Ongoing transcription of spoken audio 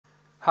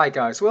Hi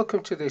guys,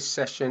 welcome to this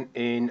session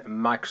in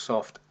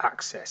Microsoft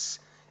Access.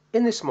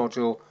 In this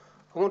module,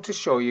 I want to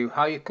show you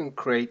how you can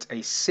create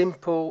a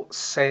simple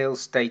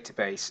sales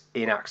database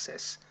in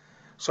Access.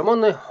 So I'm on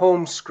the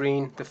home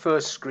screen, the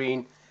first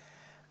screen,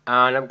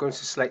 and I'm going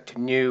to select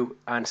New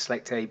and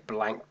select a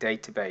blank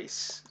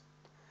database.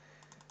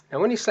 Now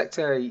when you select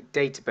a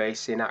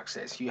database in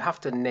Access, you have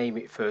to name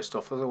it first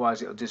off,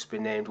 otherwise it'll just be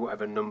named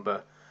whatever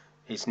number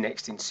is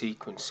next in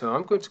sequence. So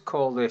I'm going to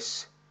call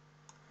this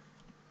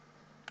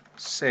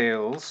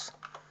sales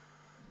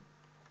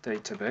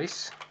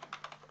database,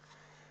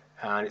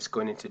 and it's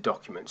going into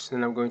documents.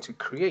 Then I'm going to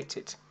create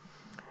it.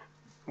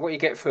 What you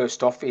get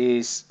first off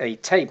is a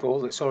table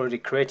that's already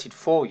created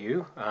for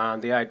you,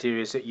 and the idea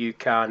is that you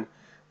can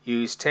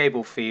use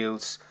table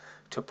fields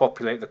to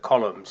populate the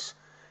columns,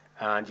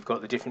 and you've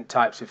got the different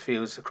types of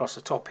fields across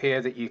the top here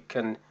that you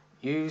can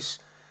use,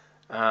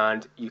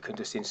 and you can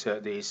just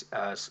insert these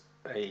as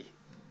a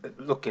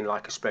looking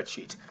like a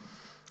spreadsheet.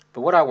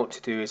 But what I want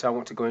to do is I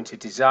want to go into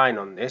design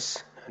on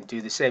this and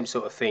do the same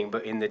sort of thing,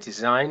 but in the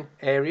design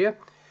area.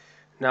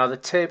 Now the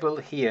table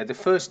here, the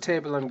first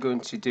table I'm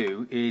going to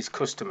do is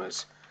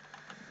customers.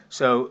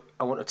 So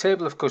I want a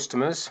table of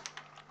customers,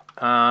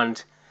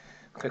 and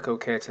click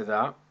OK to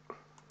that,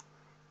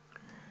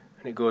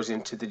 and it goes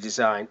into the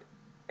design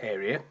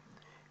area.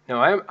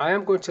 Now I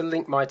am going to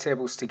link my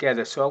tables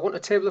together, so I want a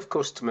table of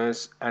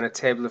customers and a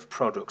table of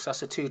products. That's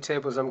the two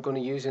tables I'm going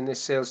to use in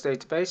this sales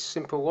database,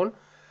 simple one.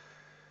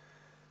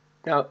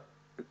 Now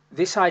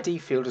this ID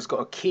field has got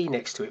a key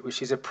next to it,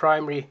 which is a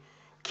primary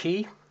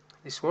key,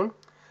 this one.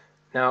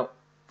 Now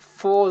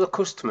for the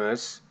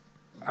customers,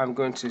 I'm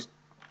going to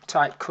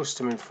type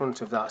customer in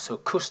front of that, so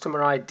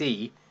customer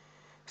ID,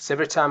 so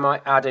every time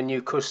I add a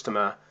new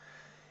customer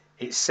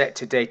it's set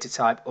to data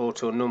type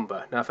auto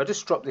number. Now if I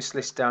just drop this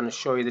list down and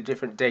show you the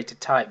different data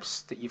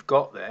types that you've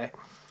got there.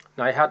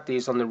 Now I had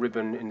these on the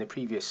ribbon in the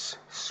previous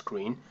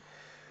screen,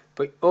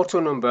 but auto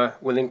number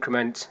will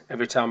increment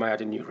every time I add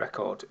a new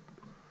record.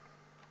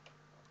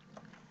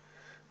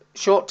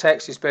 Short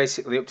text is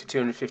basically up to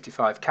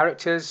 255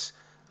 characters.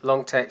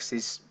 Long text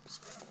is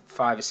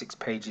 5 or 6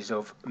 pages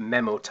of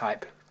memo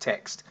type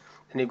text.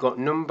 Then you've got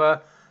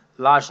number,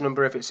 large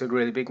number if it's a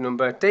really big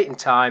number, date and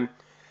time,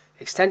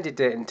 extended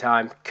date and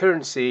time,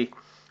 currency,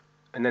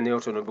 and then the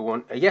auto number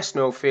one, a yes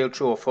no field,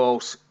 true or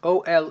false,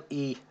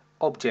 OLE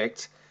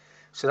object,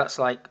 so that's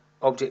like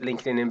object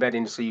linking and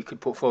embedding, so you could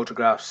put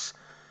photographs,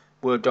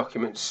 Word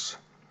documents,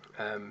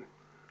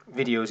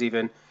 videos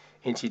even,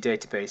 into your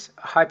database.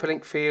 A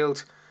hyperlink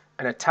field,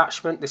 an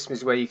attachment, this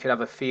is where you could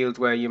have a field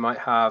where you might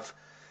have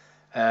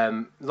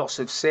lots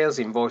of sales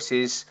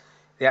invoices,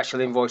 the actual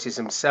invoices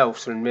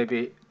themselves and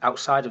maybe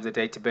outside of the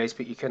database,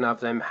 but you can have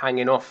them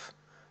hanging off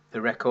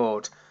the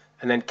record.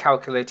 And then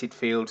calculated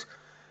field,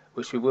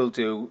 which we will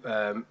do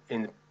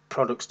in the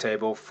products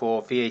table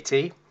for VAT.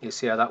 You'll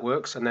see how that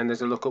works. And then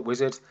there's a lookup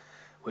wizard,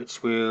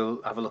 which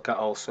we'll have a look at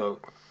also.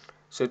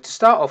 So to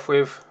start off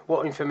with,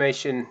 what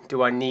information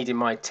do I need in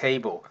my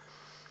table?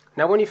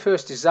 Now when you're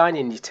first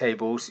designing your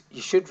tables,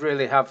 you should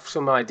really have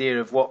some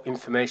idea of what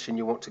information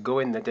you want to go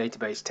in the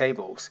database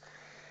tables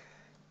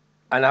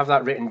and have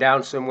that written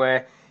down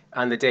somewhere,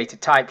 and the data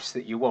types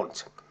that you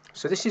want.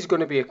 So this is going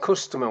to be a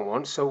customer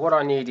one, so what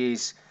I need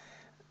is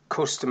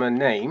customer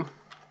name.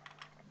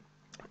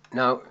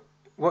 Now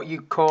what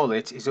you call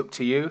it is up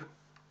to you.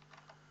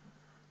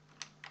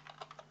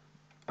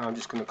 I'm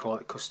just going to call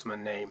it customer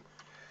name.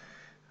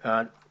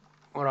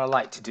 What I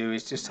like to do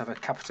is just have a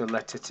capital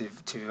letter to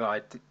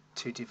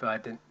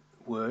divide the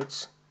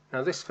words.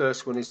 Now this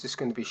first one is just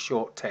going to be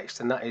short text,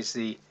 and that is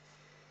the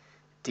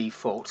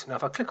default. Now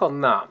if I click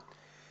on that,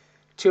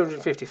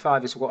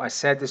 255 is what I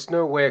said. There's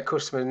no way a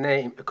customer's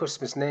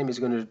name is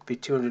going to be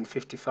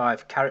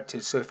 255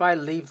 characters. So if I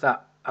leave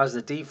that as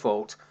the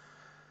default,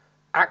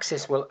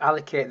 Access will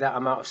allocate that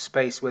amount of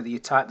space whether you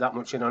type that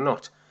much in or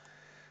not.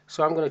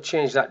 So I'm going to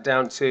change that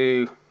down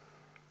to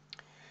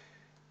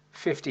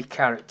 50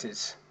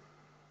 characters.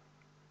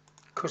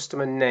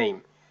 Customer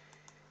name.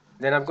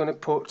 Then I'm going to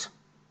put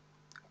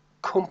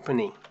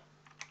company.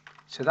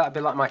 So that'd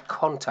be like my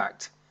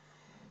contact.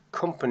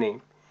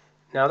 Company.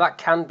 Now that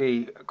can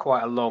be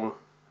quite a long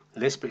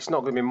list, but it's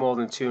not going to be more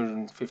than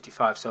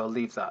 255, so I'll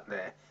leave that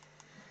there.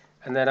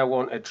 And then I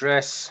want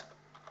address,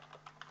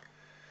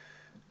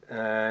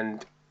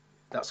 and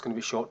that's going to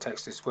be short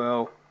text as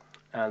well.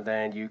 And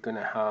then you're going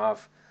to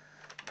have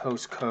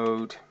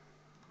postcode,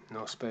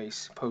 no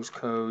space,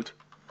 postcode.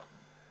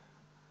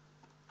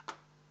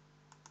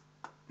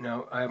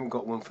 Now I haven't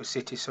got one for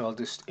city, so I'll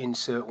just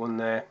insert one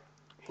there,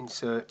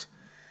 insert,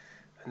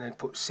 and then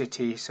put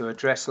city. So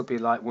address will be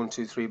like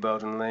 123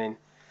 Bowden Lane,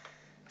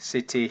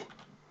 city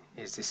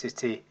is the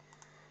city,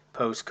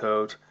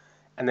 postcode,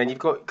 and then you've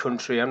got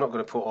country. I'm not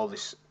going to put all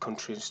this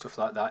country and stuff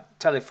like that.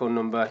 Telephone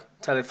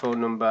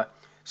number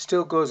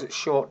still goes at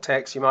short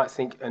text. You might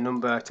think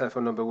a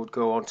telephone number would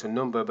go on to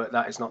number, but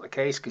that is not the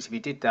case, because if you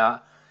did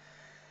that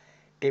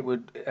it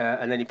would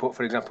and then you put,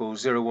 for example,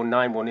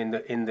 0191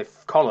 in the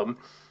column,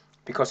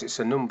 because it's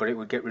a number, it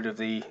would get rid of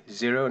the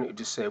 0 and it would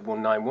just say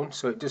 191.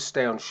 So it does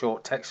stay on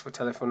short text for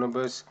telephone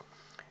numbers.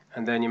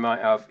 And then you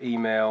might have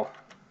email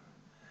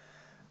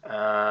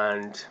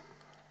and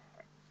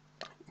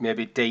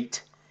maybe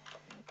date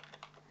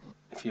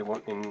if you're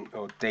wanting,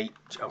 or date.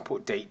 I'll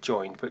put date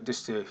joined, but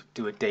just to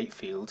do a date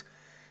field.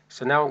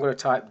 So now I'm going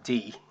to type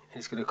D, and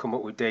it's going to come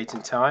up with date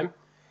and time.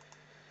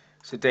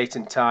 So date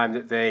and time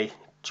that they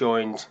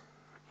joined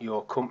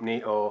your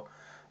company or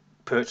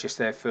purchased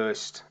their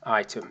first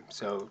item.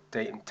 So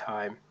date and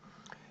time.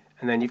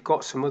 And then you've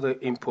got some other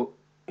input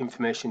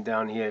information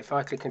down here. If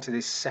I click into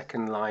this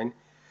second line,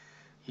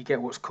 you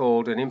get what's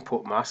called an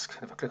input mask.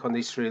 If I click on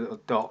these three little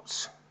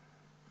dots,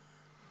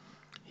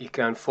 you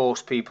can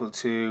force people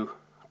to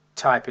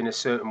type in a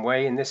certain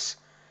way in this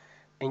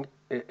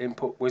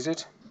input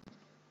wizard.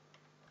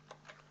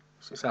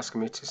 So it's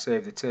asking me to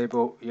save the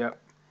table. Yep.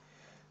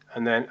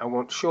 And then I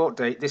want short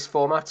date, this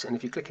format, and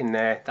if you click in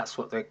there, that's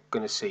what they're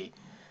going to see.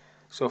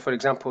 So for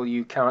example,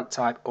 you can't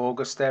type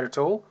August there at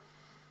all.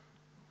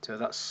 So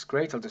that's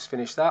great. I'll just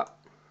finish that.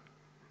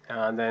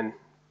 And then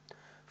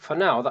for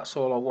now, that's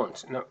all I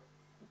want. Now,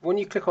 when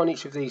you click on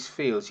each of these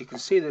fields, you can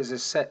see there's a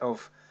set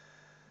of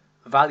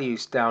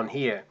values down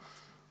here.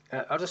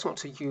 I just want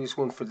to use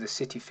one for the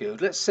city field.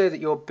 Let's say that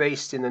you're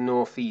based in the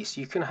northeast.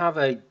 You can have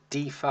a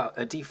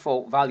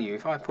default value.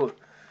 If I put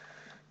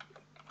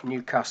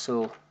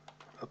Newcastle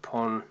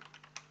upon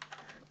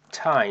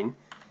Tyne,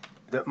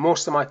 that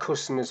most of my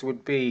customers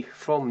would be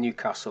from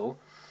Newcastle.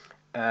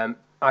 I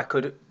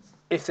could,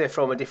 if they're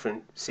from a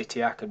different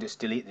city, I can just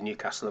delete the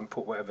Newcastle and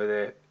put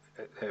whatever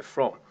they're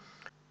from.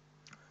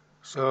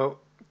 So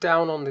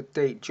down on the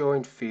date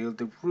joined field,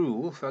 the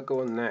rule, if I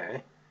go on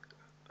there,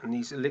 and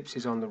these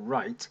ellipses on the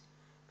right,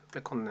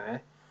 click on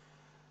there,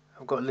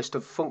 I've got a list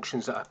of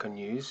functions that I can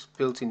use,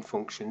 built-in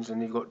functions,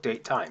 and you've got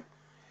date time.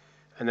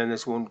 And then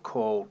there's one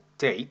called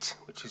date,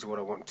 which is what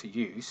I want to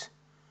use.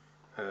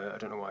 I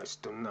don't know why it's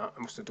done that. I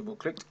must have double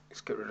clicked.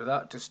 Let's get rid of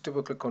that. Just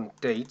double click on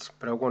date,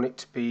 but I want it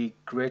to be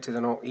greater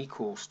than or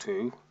equals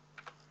to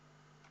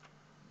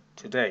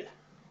today.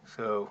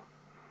 So,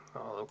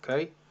 all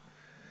okay.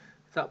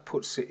 That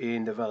puts it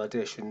in the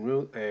validation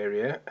rule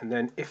area, and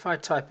then if I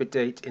type a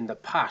date in the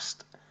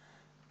past,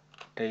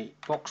 a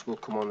box will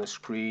come on the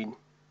screen,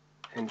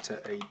 enter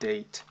a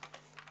date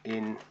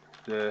in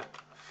the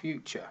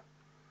future.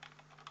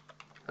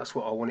 That's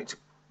what I want it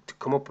to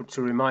come up with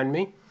to remind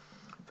me.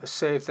 If I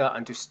save that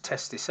and just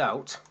test this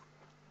out,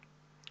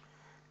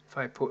 if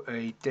I put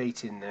a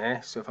date in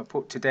there, so if I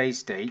put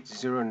today's date,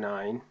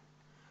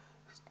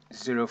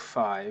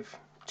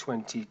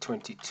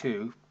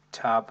 09/05/2022,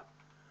 tab,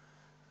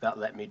 that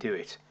let me do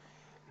it.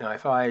 Now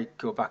if I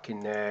go back in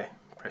there,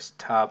 press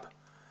tab,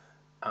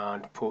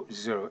 and put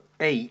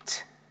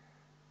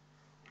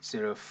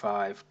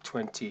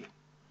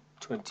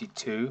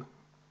 08/05/2022,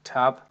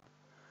 tab,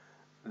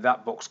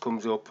 that box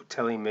comes up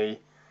telling me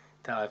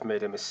that I've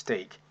made a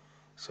mistake.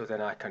 So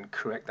then I can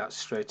correct that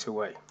straight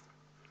away,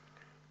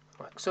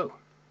 like so.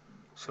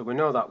 So we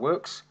know that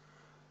works,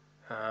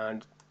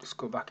 and just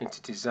go back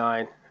into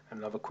design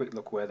and have a quick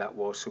look where that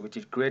was. So we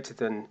did greater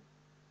than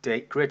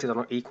date, greater than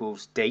or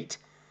equals date,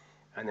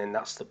 and then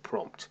that's the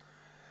prompt.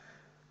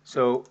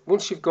 So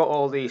once you've got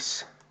all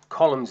these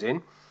columns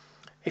in,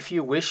 if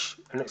you wish,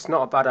 and it's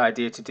not a bad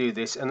idea to do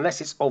this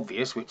unless it's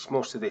obvious, which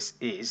most of this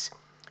is,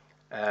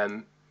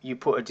 you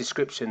put a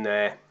description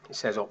there, it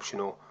says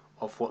optional,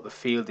 of what the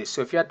field is.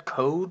 So if you had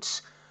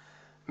codes,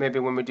 maybe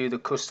when we do the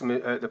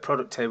the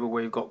product table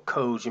where you've got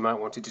codes, you might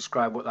want to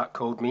describe what that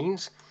code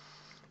means.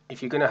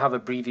 If you're going to have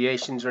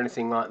abbreviations or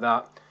anything like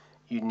that,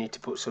 you need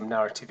to put some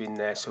narrative in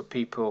there so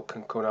people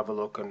can come and have a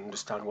look and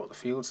understand what the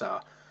fields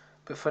are.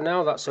 But for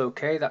now, that's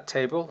okay, that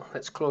table.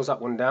 Let's close that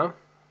one down.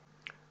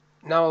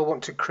 Now I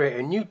want to create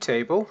a new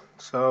table.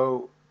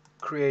 So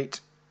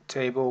create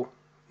table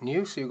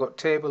new. So you've got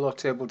table or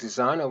table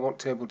design. I want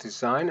table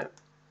design.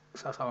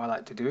 So that's how I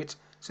like to do it.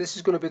 So this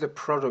is going to be the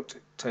product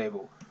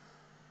table.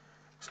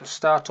 So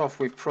start off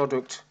with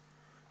product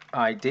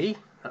ID.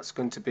 That's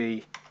going to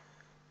be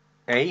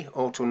A,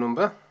 auto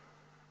number.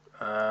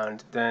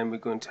 And then we're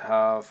going to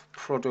have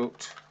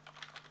product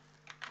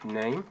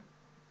name.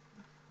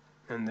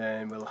 And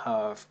then we'll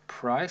have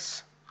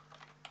price.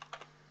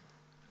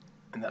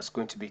 And that's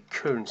going to be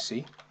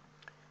currency.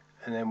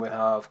 And then we'll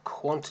have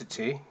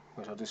quantity,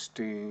 which I'll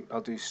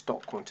do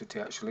stock quantity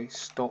actually,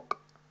 stock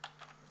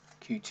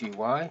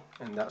QTY,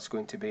 and that's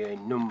going to be a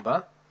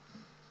number.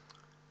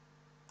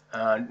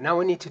 And now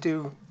we need to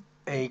do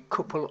a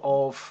couple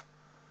of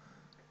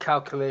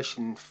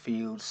calculation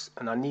fields,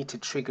 and I need to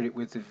trigger it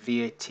with the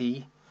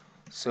VAT.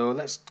 So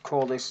let's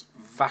call this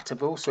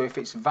VATable. So if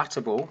it's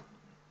VATable,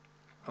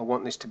 I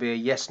want this to be a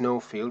yes/no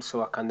field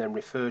so I can then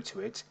refer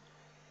to it.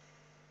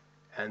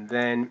 And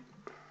then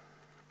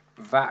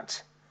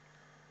VAT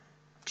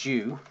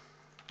due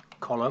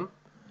column.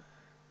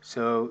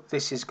 So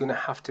this is going to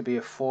have to be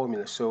a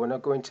formula. So when I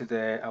go into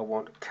there, I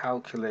want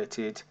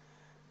calculated,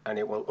 and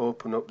it will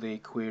open up the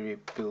query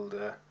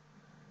builder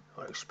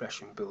or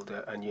expression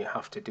builder, and you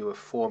have to do a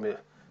formula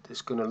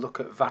that's going to look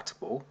at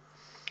VATable,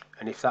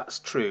 and if that's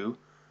true,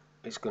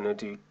 it's going to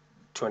do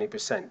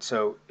 20%.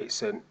 So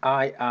it's an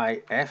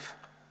IIF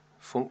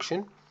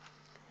function.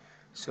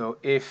 So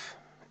if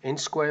in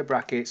square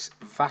brackets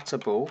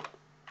vatable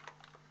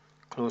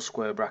close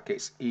square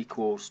brackets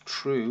equals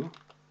true,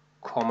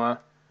 comma,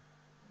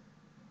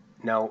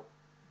 now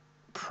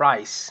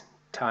price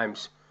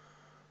times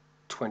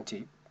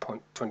 20%.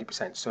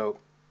 So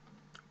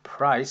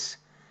price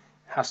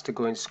has to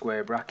go in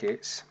square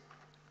brackets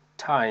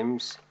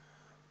times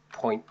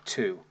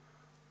 0.2,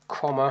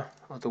 comma,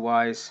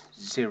 otherwise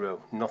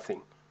 0,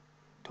 nothing.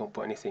 Don't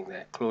put anything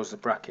there. Close the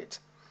bracket.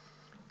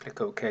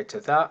 Click OK to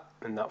that,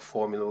 and that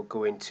formula will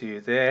go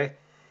into there.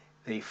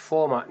 The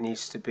format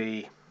needs to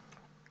be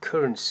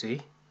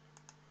currency.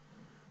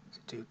 So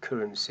do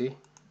currency,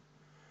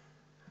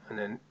 and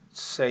then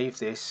save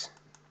this.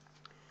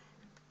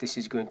 This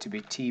is going to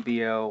be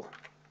TBL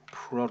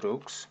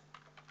products.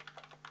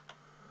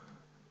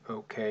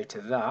 OK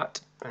to that,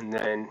 and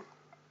then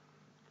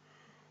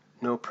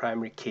no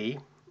primary key.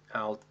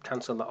 I'll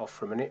cancel that off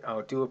for a minute.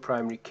 I'll do a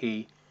primary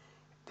key.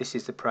 This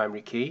is the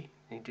primary key.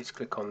 You just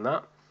click on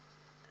that.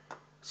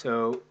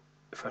 So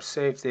if I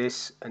save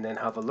this and then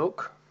have a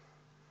look,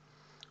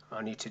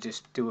 I need to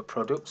just do a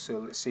product. So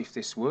let's see if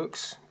this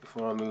works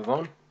before I move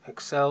on.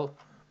 Excel,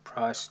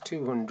 price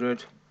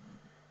 200,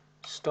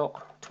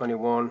 stock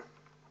 21,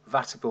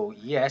 vatable,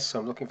 yes. So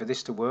I'm looking for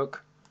this to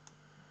work,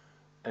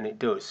 and it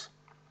does.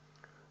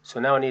 So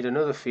now I need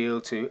another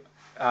field to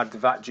add the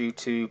VAT due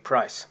to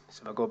price.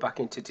 So if I go back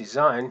into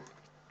design,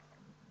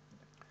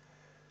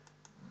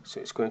 so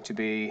it's going to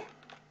be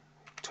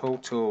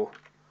total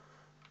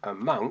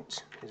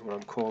amount is what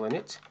I'm calling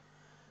it,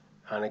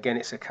 and again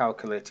it's a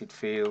calculated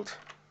field,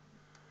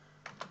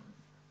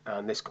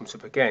 and this comes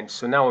up again.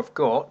 So now I've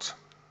got,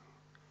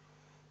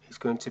 it's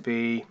going to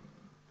be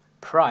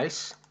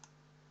price,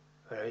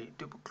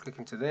 double click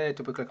into there,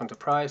 double click onto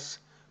price,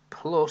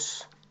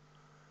 plus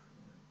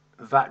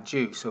VAT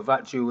due. So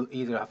VAT due will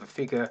either have a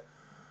figure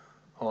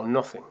or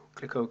nothing.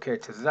 Click OK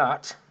to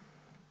that.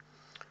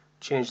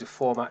 Change the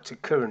format to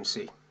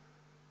currency.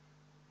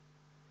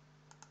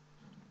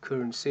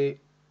 Currency.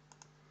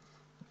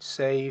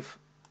 Save.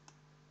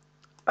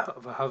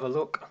 Have a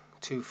look.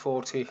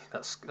 240.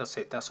 That's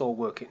it. That's all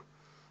working.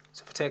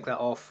 So if I take that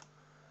off,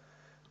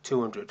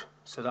 200.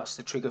 So that's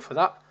the trigger for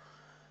that.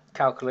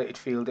 Calculated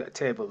field at a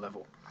table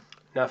level.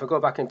 Now if I go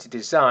back into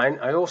design,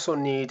 I also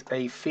need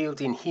a field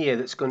in here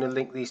that's going to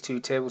link these two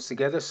tables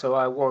together. So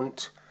I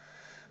want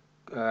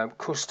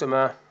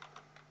customer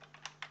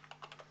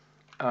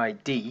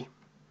ID,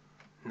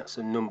 and that's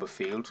a number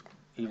field,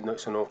 even though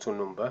it's an auto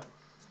number.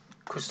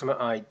 Customer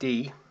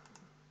ID,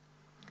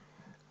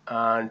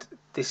 and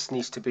this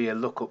needs to be a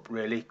lookup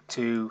really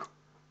to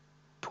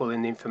pull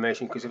in the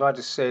information, because if I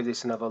just save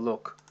this and have a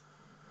look,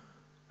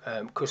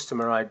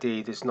 customer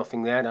ID, there's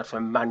nothing there, and I have to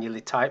manually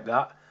type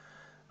that,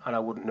 and I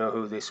wouldn't know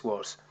who this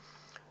was.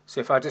 So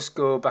if I just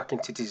go back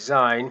into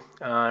design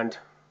and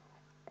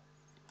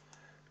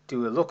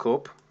do a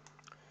lookup,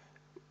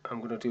 I'm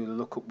going to do the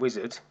lookup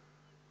wizard.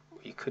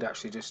 You could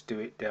actually just do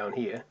it down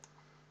here.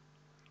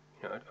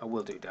 You know, I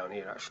will do it down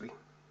here actually.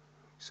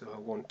 So I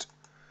want,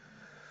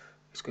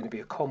 it's going to be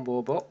a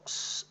combo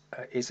box,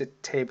 is a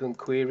table and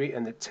query,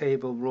 and the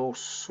table raw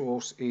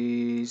source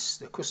is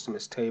the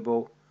customers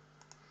table.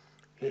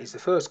 It is the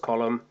first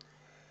column,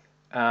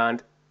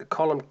 and the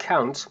column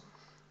count,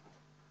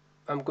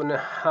 I'm going to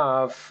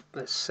have,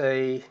 let's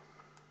say,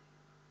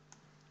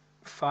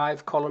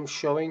 5 columns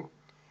showing.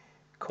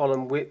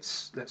 Column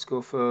widths, let's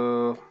go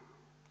for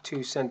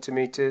 2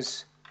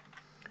 centimeters,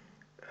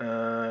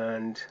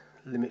 and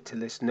limit to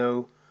list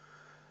no,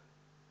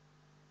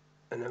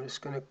 and I'm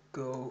just going to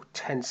go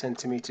 10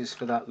 centimeters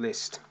for that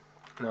list.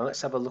 Now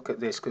let's have a look at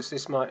this, because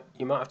this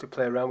you might have to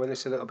play around with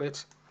this a little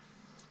bit.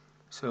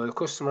 So the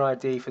customer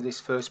ID for this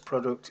first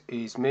product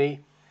is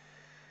me,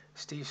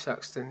 Steve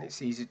Saxton.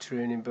 It's easy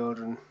training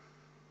building.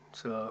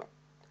 So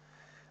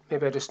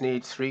maybe I just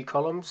need 3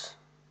 columns,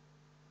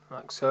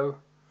 like so.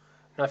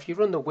 Now if you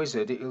run the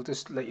wizard, it'll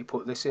just let you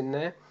put this in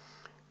there.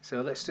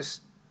 So let's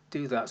just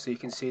do that so you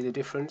can see the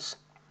difference.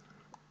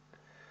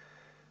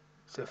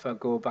 So if I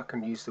go back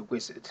and use the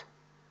wizard,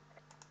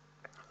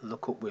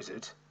 lookup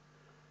wizard,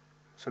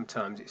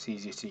 sometimes it's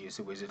easier to use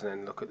the wizard and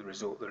then look at the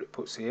result that it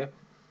puts here.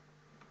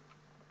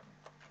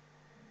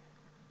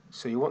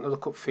 So you want the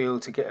lookup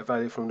field to get a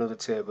value from another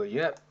table,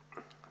 yep.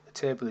 The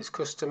table is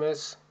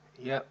customers,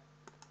 yep.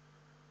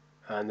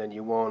 And then I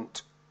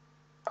want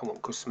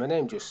customer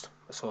name, just,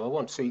 that's all I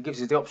want. So it gives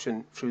you the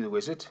option through the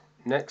wizard.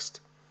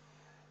 Next.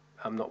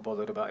 I'm not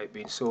bothered about it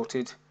being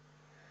sorted,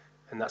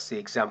 and that's the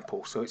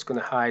example. So it's going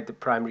to hide the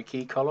primary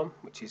key column,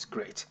 which is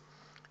great.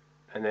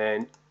 And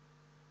then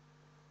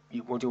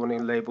what do you want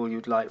to label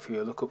you'd like for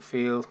your lookup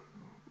field?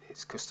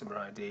 It's customer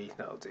ID,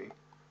 that'll do.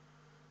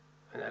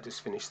 And I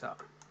just finished that.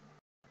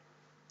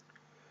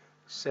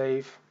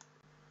 Save.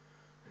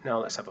 Now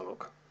let's have a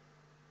look.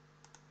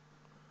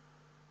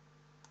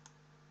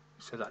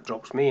 So that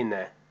drops me in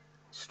there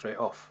straight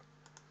off.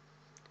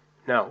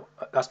 Now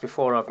that's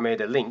before I've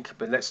made a link,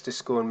 but let's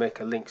just go and make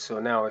a link. So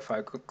now if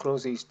I could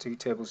close these two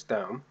tables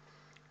down,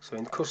 so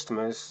in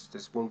customers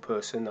there's one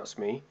person, that's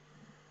me,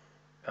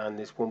 and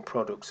there's one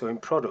product. So in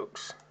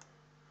products,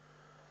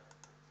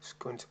 let's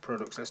go into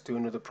products, let's do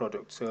another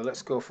product. So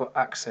let's go for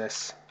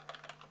access,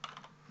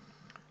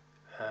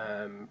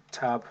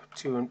 tab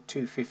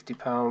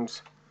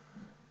 £250,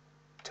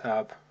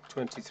 tab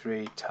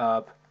 23,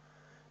 tab,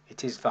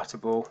 it is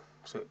vatable,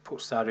 so it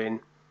puts that in,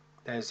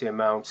 there's the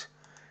amount,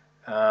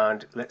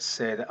 and let's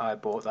say that I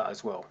bought that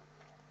as well.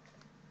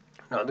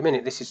 Now at the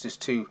minute this is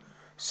just two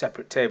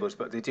separate tables,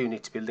 but they do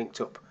need to be linked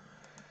up.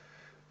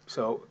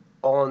 So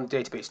on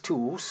database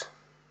tools,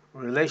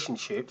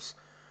 relationships,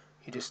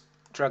 you just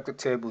drag the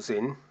tables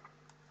in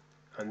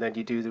and then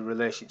you do the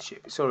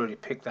relationship. It's already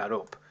picked that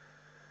up.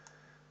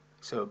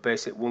 So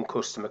basically one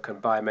customer can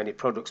buy many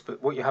products,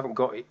 but what you haven't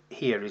got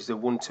here is the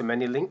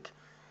one-to-many link.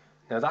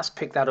 Now that's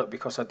picked that up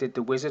because I did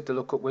the wizard, the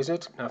lookup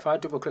wizard. Now if I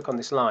double click on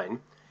this line,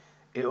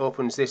 it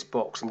opens this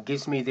box and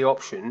gives me the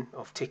option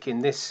of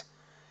ticking this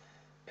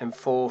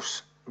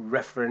enforce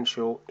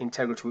referential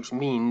integrity, which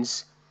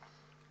means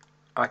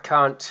I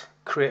can't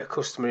create a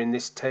customer in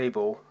this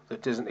table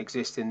that doesn't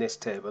exist in this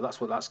table. That's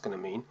what that's going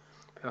to mean.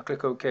 If I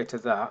click OK to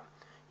that,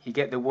 you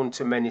get the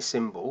one-to-many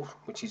symbol,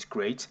 which is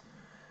great.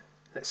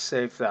 Let's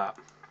save that,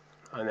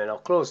 and then I'll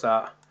close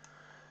that.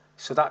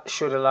 So that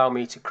should allow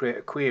me to create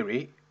a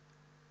query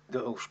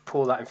that will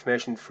pull that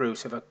information through.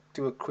 So if I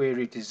do a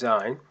query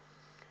design,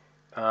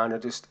 and I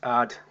just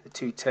add the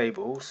two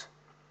tables,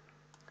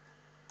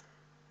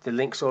 the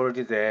link's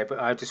already there, but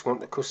I just want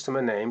the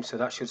customer name, so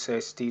that should say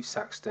Steve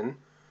Saxton.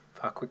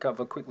 If I have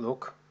a quick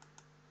look,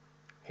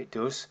 it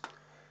does.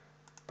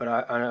 But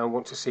I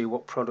want to see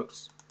what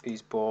products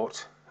he's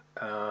bought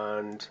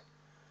and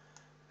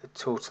the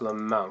total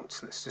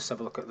amount. Let's just have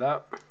a look at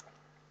that.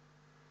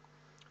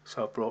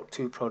 So I've brought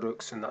two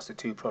products, and that's the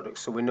two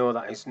products. So we know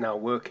that is now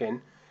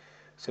working.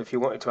 So if you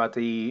wanted to add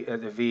the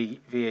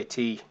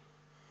VAT,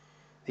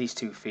 these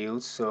two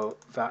fields, so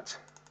that,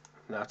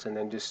 and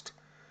then just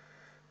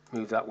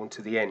move that one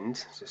to the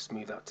end. Just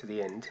move that to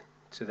the end.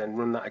 So then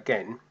run that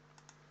again.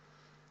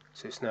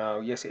 So it's now,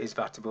 yes, it is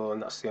vatable,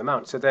 and that's the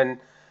amount. So then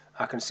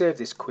I can save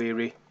this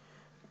query,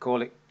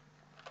 call it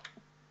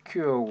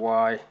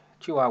QRY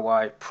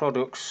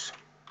products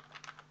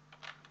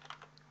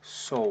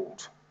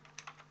sold.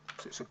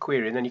 So it's a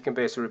query, and then you can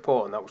base a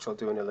report on that, which I'll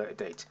do in a later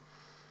date.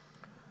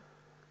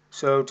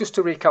 So just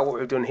to recap what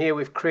we've done here,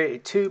 we've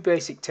created two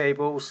basic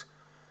tables,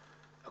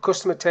 a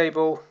customer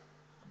table,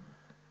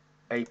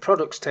 a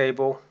products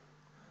table,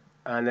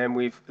 and then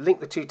we've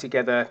linked the two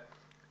together,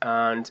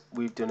 and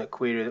we've done a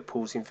query that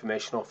pulls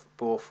information off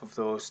both of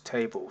those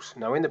tables.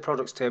 Now in the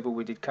products table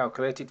we did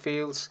calculated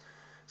fields,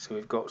 so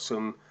we've got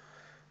some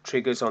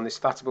triggers on this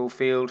vatable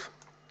field,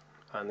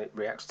 and it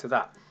reacts to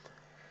that.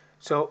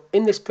 So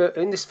in this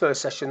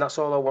first session, that's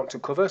all I want to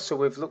cover. So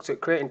we've looked at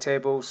creating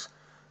tables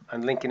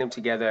and linking them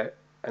together,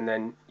 and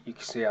then you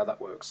can see how that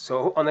works.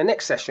 So on the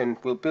next session,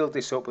 we'll build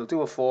this up, we'll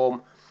do a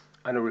form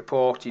and a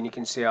report, and you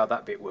can see how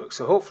that bit works.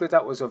 So hopefully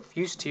that was of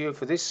use to you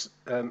for this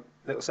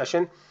little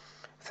session.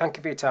 Thank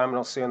you for your time, and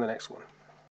I'll see you on the next one.